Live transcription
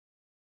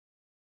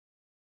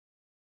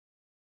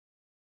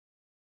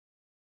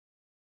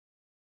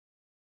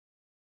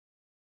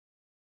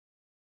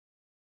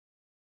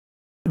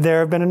there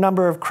have been a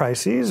number of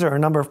crises or a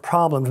number of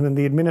problems in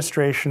the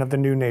administration of the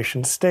new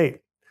nation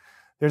state.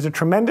 There's a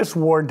tremendous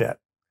war debt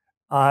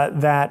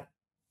that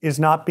is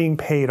not being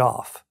paid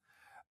off.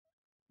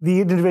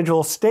 The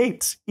individual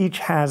states each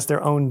has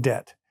their own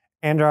debt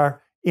and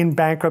are in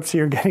bankruptcy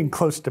or getting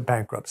close to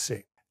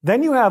bankruptcy.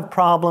 Then you have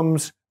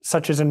problems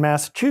such as in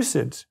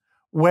Massachusetts,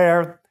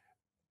 where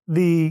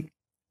the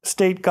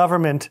state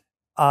government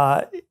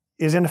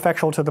is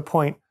ineffectual to the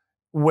point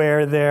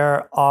where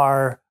there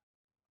are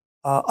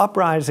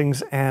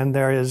uprisings and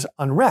there is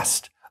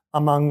unrest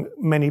among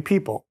many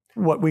people,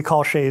 what we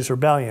call Shays'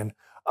 Rebellion.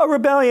 A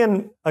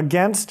rebellion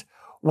against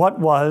what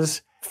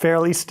was,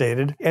 fairly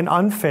stated, an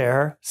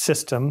unfair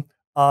system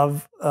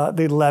of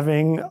the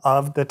levying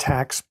of the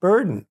tax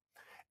burden.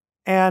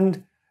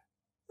 And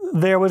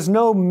there was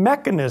no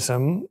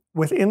mechanism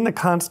within the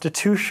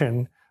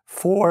Constitution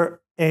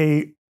for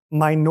a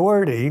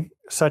minority,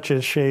 such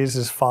as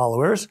Shays'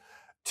 followers,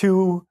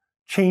 to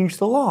change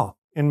the law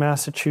in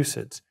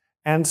Massachusetts.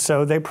 And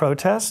so they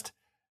protest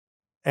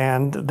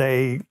and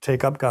they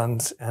take up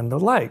guns and the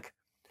like.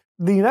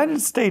 The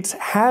United States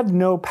had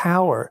no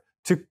power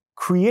to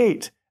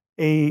create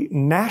a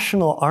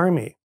national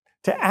army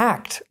to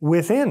act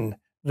within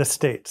the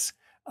states.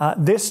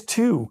 This,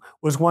 too,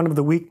 was one of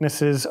the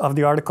weaknesses of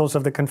the Articles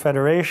of the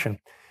Confederation.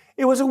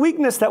 It was a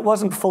weakness that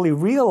wasn't fully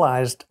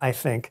realized, I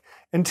think,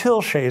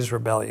 until Shays'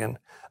 Rebellion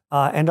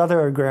and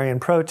other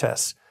agrarian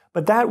protests.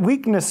 But that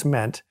weakness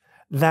meant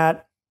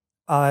that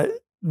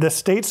the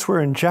states were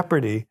in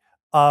jeopardy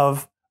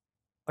of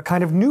a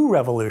kind of new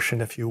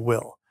revolution, if you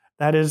will.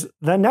 That is,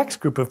 the next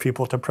group of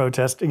people to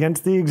protest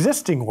against the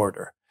existing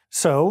order.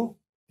 So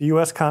the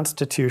U.S.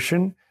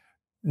 Constitution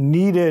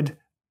needed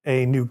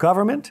a new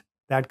government.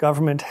 That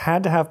government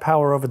had to have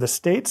power over the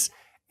states,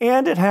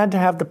 and it had to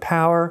have the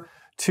power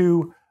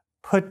to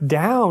put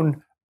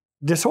down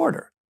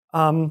disorder.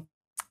 In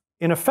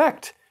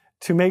effect,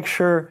 to make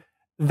sure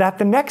that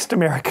the next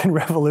American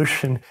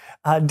Revolution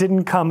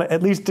didn't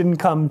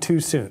come too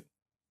soon.